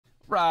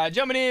Right,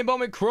 jumping in,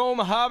 Bowman Chrome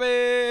Hobby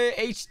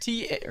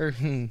HTA or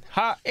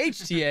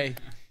HTA.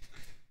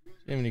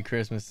 Jiminy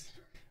Christmas.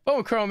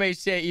 Bowman Chrome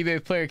HTA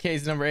eBay player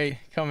case number 8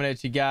 coming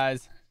at you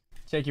guys.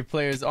 Check your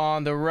players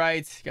on the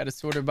right. Got to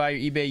sort it by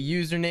your eBay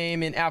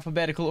username in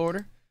alphabetical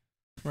order.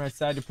 Right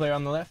side, your player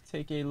on the left.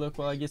 Take a look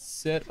while I get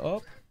set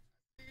up.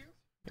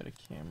 Got a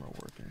camera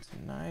working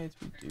tonight.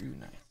 We do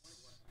nice.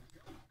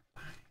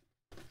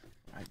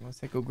 Alright,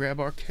 once I go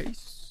grab our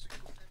case.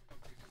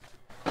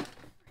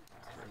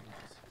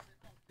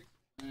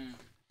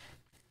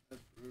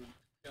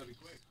 Gotta be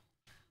quick.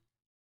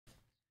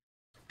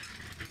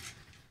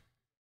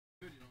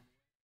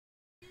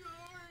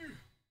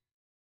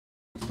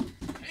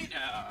 Hey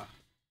now.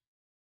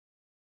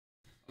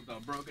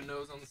 About broken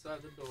nose on the side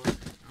of the door.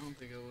 I don't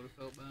think I would have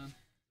felt bad.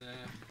 Nah.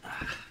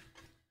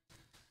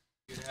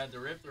 You'd have had to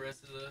rip the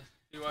rest of the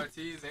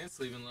PYTs and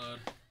sleeving load.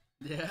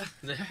 Yeah.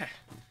 Yeah.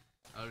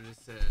 I would have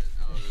just said,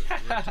 I would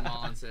have ripped them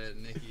all and said,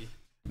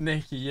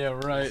 Nikki, yeah,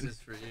 right. this is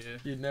for you.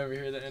 You'd never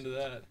hear the end of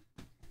that.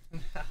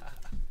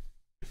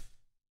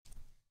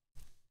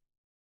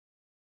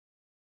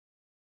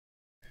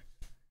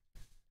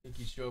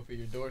 Nikki show up at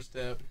your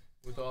doorstep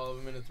with all of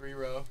them in a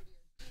 3-row.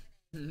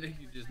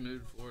 Nikki just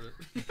moved to Florida.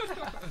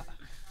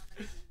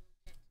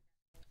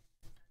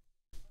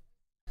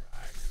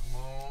 Alright, come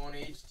on,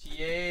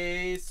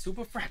 HTA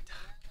Super Fracta.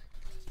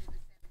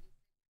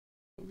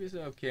 Focus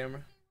up,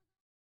 camera.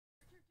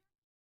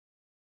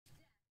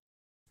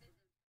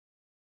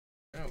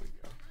 There we go.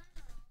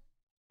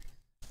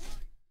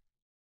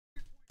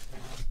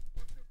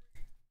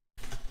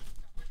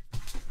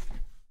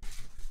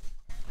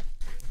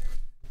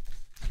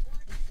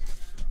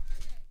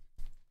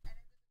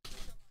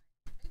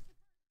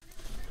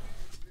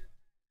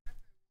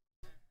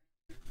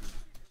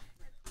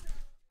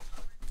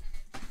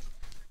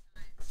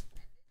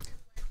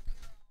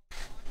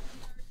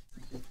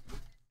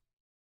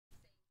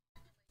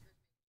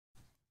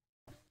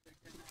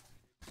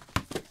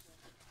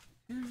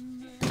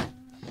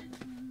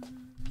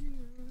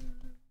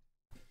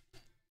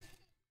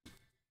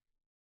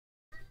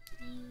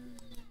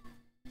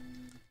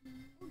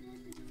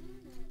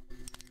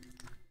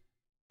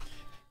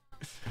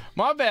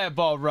 My bad,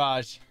 Bald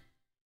Raj.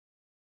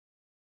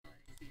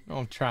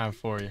 I'm trying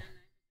for you.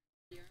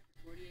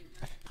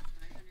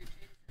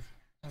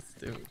 Let's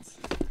do it.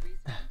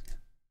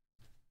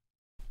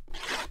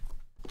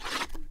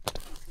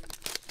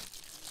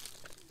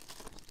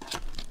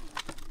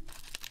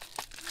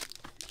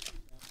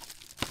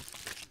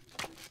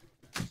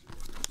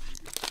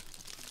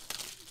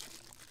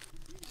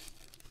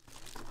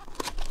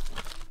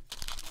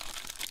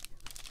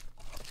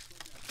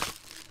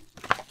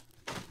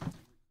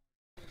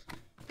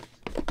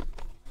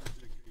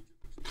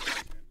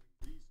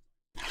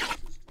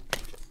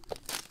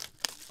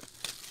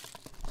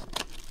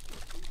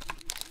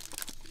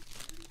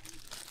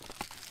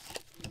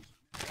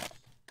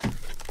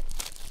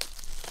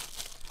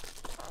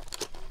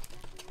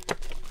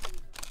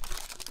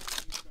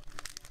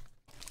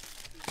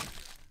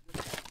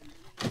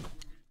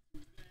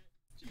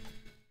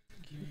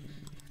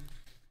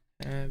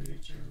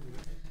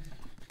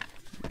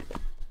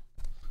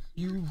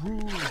 You rule.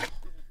 You'd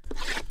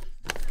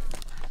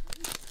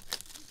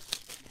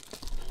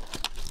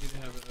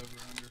have it over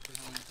under for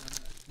how much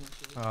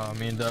on that.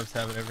 Me and Dubs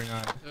have it every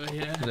night. Oh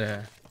yeah?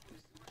 Yeah.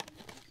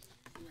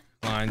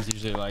 Mine's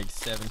usually like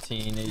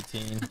 17,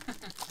 18.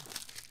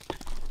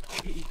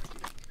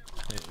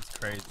 It's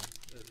crazy.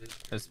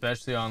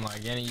 Especially on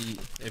like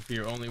if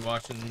you're only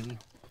watching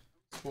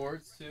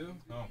sports too.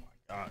 Oh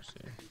my gosh,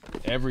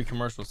 dude. Every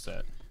commercial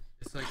set.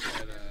 It's like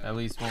that, at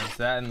least once.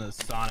 That and the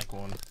Sonic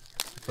one.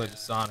 I play the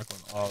Sonic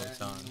one all the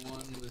time. And the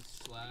one with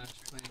Slash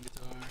playing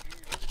guitar.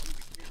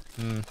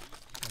 I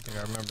think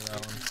I remember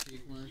that one.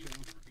 Commercial.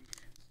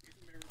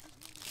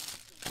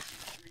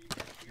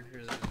 You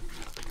hear that?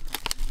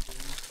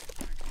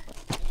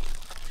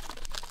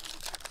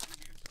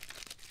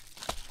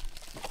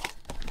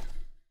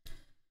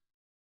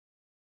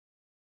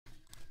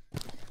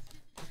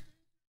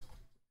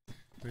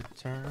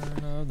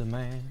 Return of the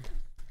Man.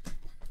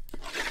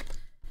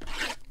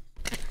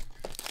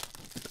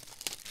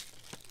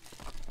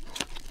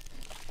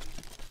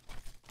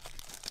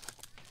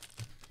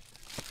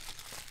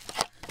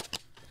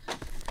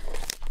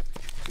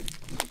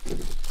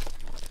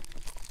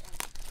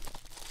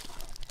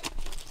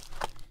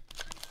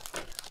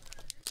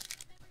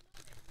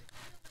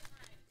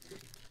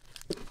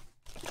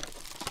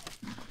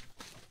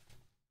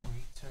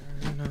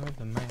 Return of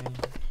the Man.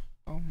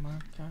 Oh my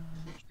gosh.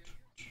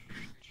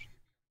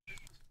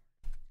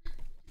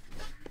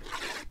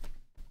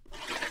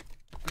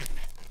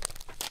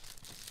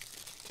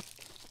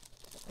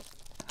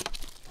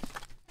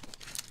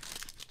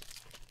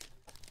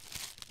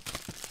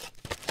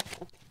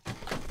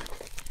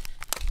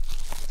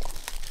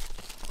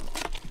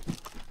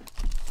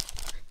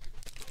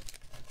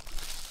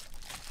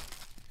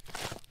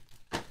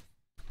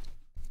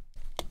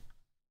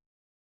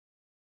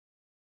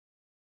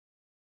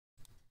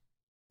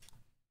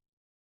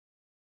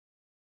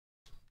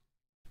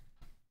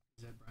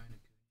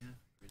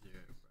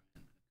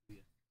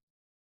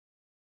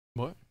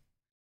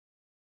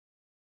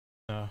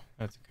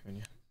 That's a good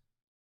one.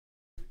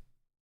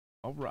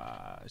 All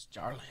right,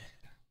 Jarlin.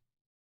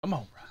 Come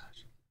on,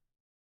 Raj.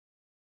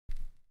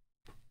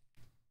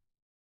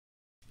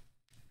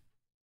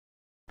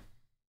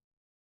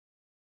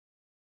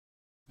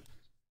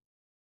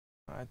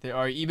 All right, there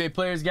are eBay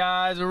players,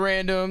 guys.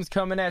 Randoms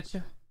coming at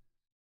you.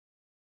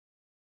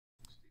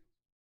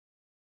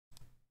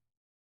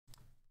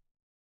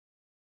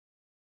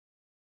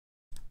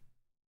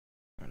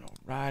 All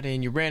right,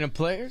 and your random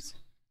players.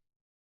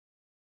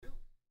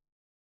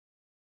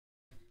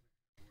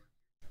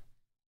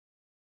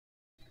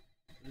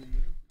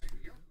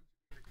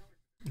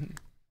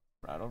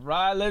 All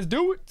right, let's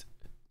do it.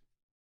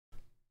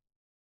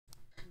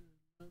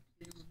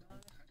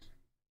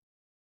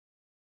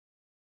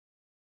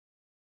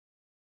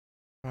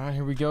 All right,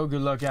 here we go.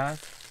 Good luck, guys.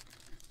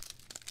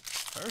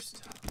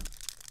 First.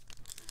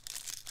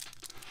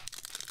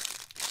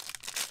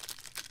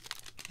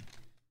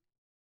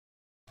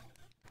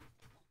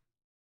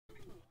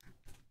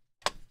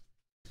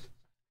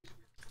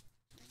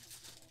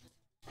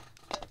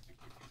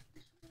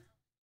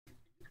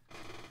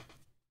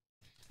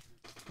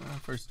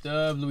 First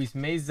up, Luis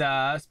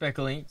Meza,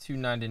 Speckle Ink,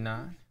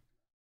 $2.99.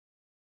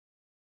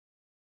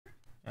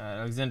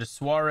 Alexander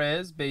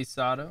Suarez, base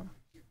auto.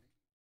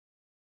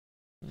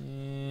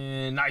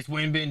 And nice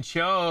Winbin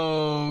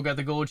Cho. Got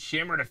the gold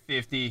shimmer to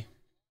 50.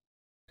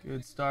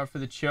 Good start for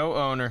the Cho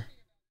owner.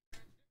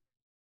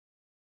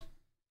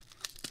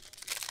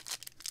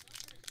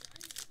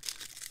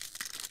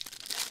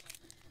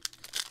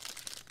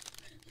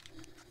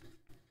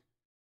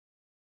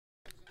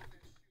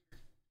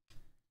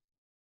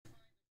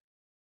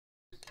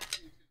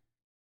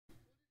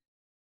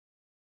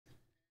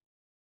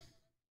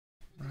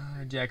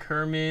 Jack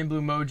Herman,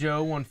 Blue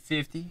Mojo,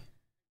 150.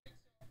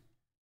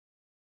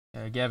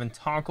 Gavin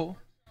Tonkel,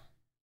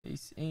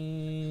 base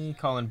ink.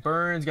 Colin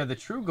Burns got the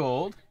True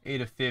Gold,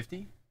 8 of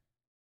 50.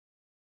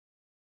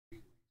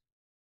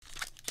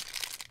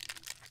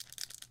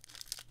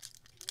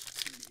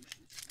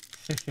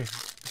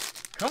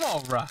 Come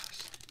on, Rosh.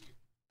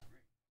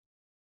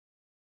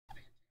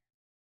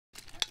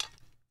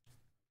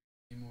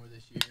 More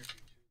this year.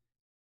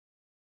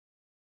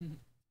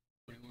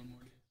 21 more.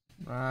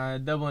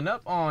 Doubling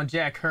up on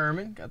Jack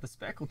Herman. Got the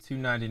Speckle,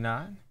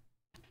 $2.99.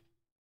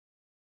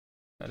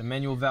 Got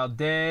Emmanuel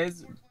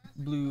Valdez,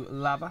 Blue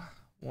Lava,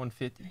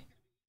 150.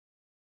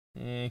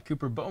 And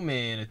Cooper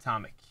Bowman,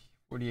 Atomic,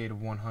 48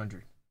 of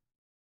 100.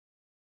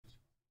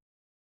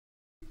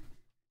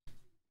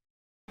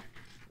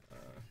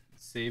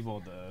 Save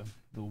all the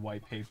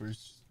white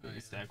papers.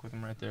 Stack with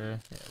them right there.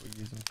 Yeah, we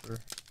use them for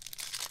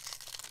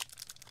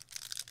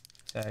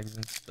tags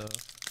and stuff.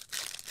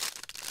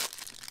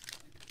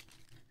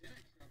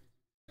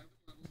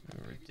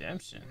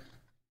 Redemption.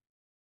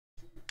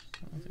 I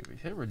don't think we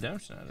hit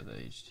redemption out of the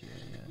HTA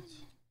yet.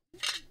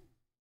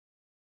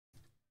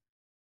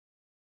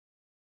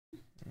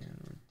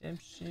 And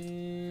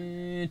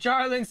redemption.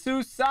 Charling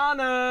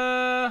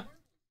Susana.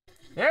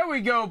 There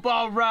we go,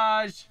 Ball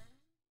Raj.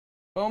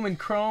 Bowman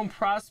Chrome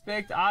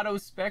Prospect Auto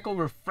Speckle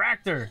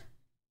Refractor.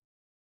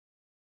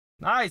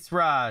 Nice,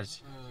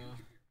 Raj.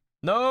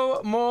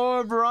 No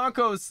more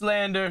Broncos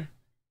slander.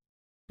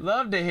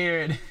 Love to hear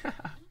it.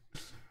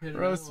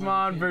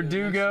 Rosman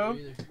Verdugo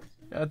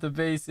got the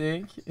base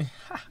ink.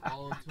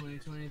 All of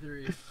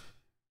 2023.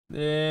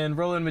 Then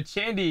Roland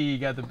Machandy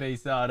got the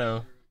base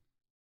auto.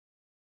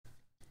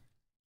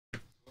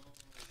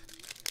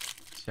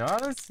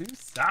 Charles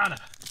Susana.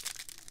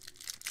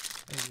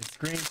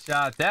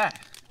 Screenshot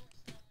that.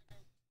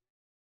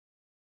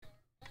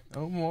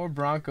 No more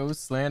Broncos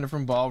slander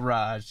from Ball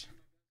Raj.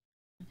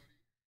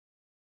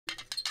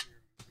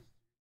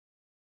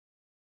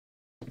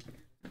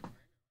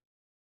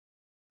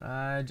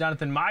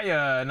 Jonathan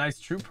Maya, nice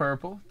true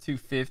purple,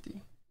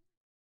 250.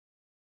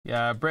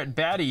 Yeah, Brett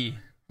Batty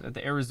at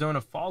the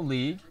Arizona Fall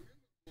League.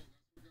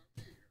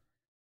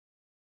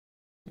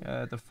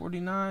 Yeah, the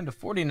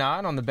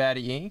 49/49 on the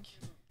Batty ink.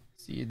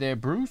 See you there,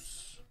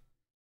 Bruce.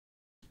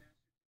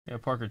 Yeah,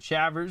 Parker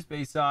Chavers,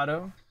 base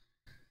auto.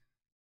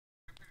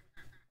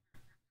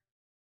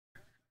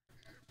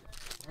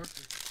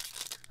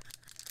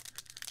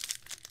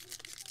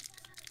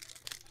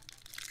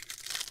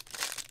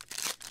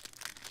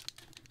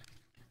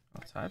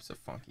 All types of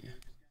funky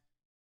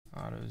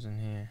autos in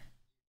here.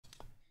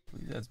 I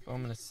believe that's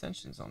Bowman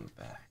Ascensions on the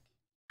back.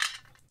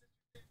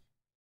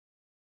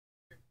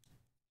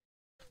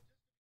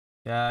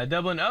 Yeah,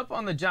 doubling up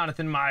on the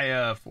Jonathan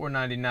Maya,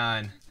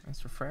 $4.99.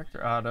 That's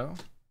refractor auto.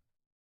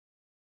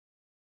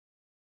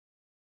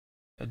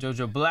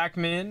 Jojo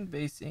Blackman,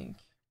 base ink.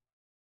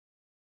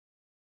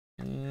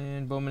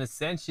 And Bowman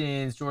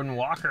Ascensions, Jordan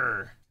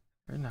Walker.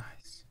 Very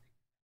nice.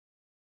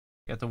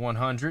 Got the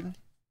 100.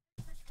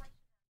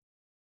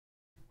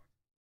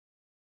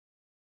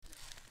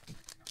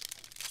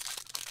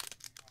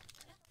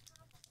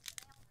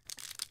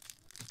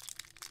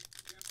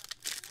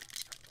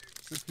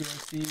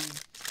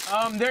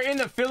 They're in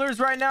the fillers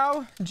right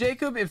now,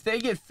 Jacob. If they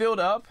get filled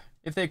up,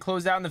 if they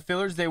close out in the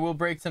fillers, they will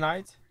break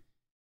tonight.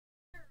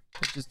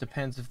 It just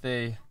depends if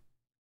they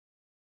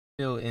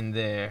fill in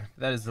there.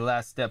 That is the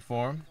last step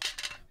for him.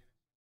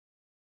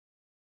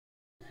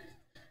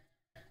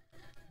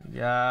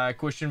 Yeah,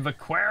 Christian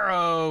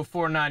Vaquero,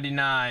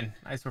 $4.99.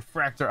 Nice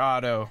refractor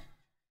auto.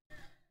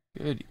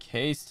 Good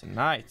case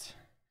tonight.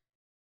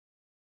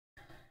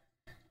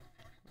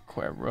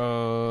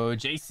 Vaquero,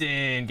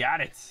 Jason, got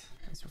it.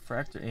 Nice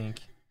refractor ink.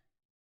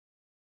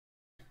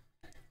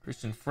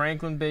 Christian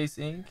Franklin base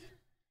ink.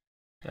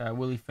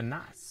 Willie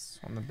Finesse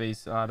on the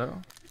base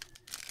auto.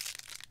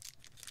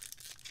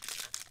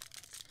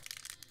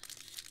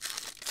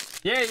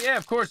 Yeah,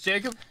 of course,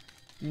 Jacob.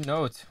 You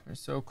know it. We're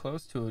so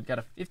close to it. Got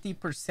a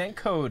 50%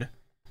 code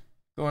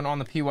going on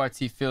the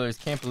PYT fillers.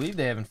 Can't believe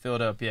they haven't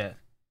filled up yet.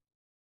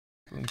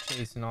 Boom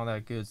chase and all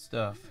that good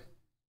stuff.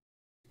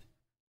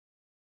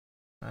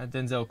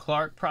 Denzel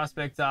Clark,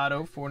 prospect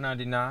auto,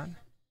 $4.99.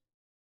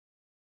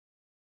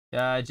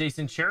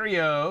 Jason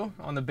Cherio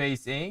on the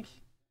base ink.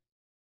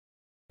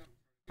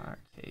 Our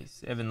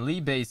case. Evan Lee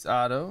base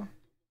auto.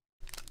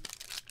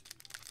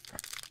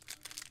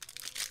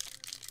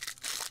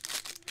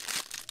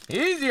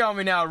 Easy on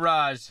me now,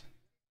 Raj.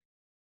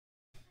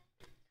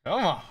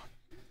 Come on.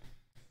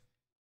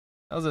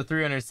 Those are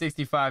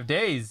 365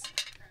 days.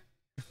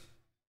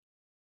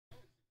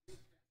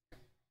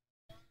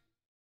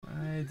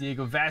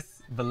 Diego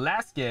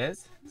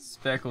Velasquez,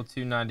 Speckle,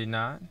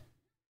 $2.99.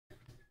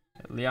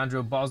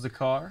 Leandro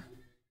Balzacar,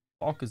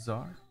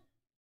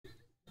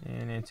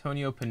 and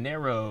Antonio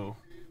Pinero,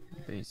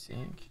 base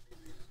ink.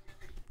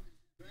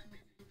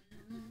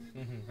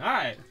 All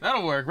right,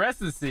 that'll work. Rest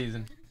of the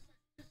season.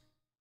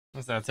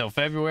 What's that, till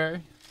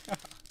February?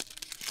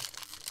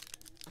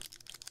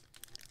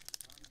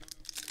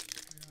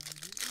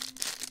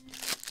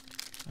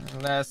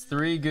 Last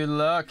three, good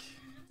luck.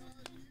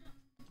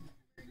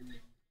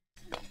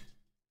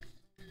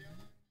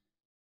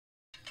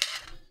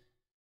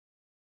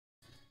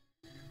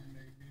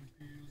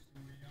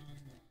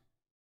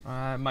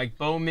 Mike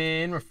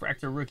Bowman,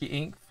 refractor rookie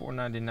ink,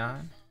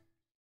 $4.99.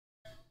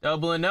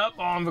 Doubling up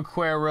on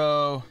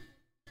Vaquero.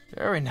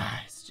 Very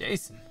nice,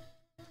 Jason.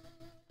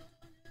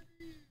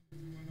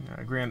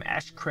 Graham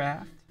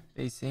Ashcraft,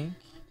 base ink.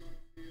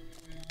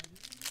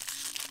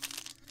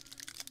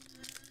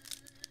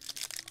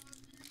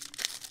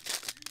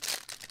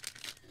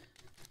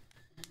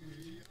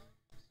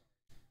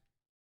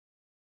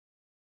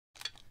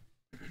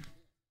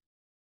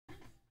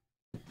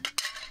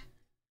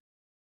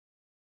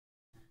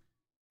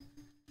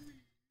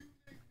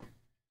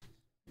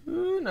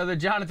 Ooh, another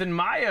Jonathan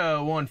Maya,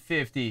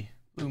 $150.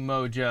 Blue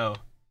Mojo.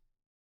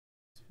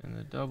 And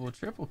the double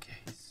triple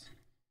case.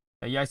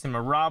 Yasin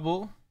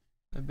Marable,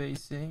 the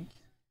base ink.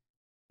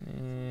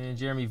 And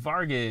Jeremy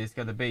Vargas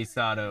got the base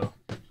auto.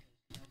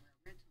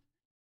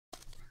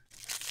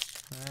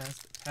 That's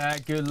the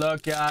pack. Good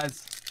luck,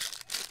 guys.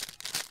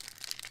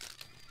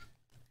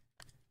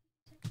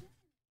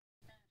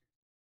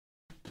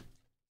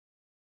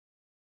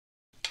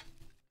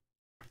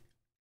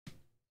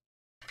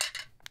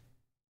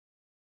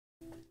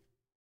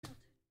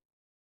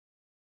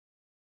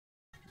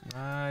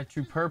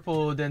 True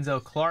Purple,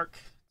 Denzel Clark,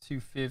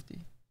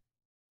 $250.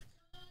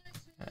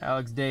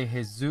 Alex De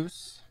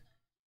Jesus,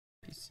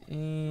 base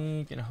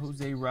ink, and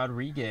Jose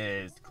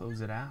Rodriguez to close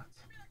it out.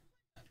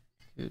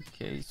 Good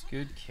case,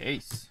 good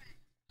case.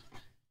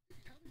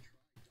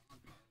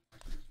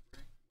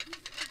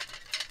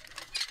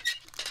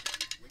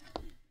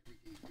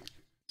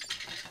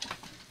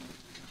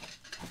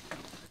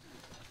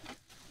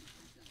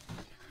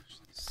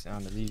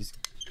 Sound of these.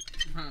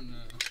 Oh, no.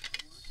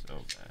 So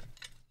bad.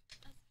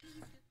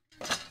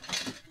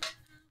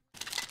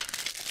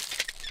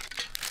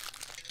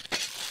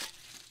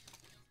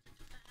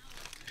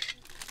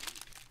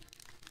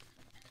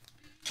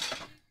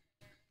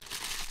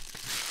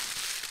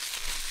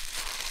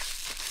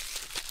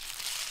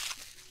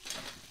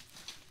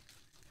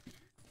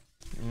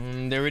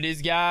 There it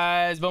is,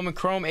 guys. Bowman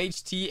Chrome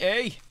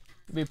HTA.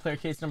 LBB player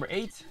case number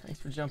 8. Thanks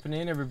for jumping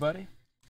in, everybody.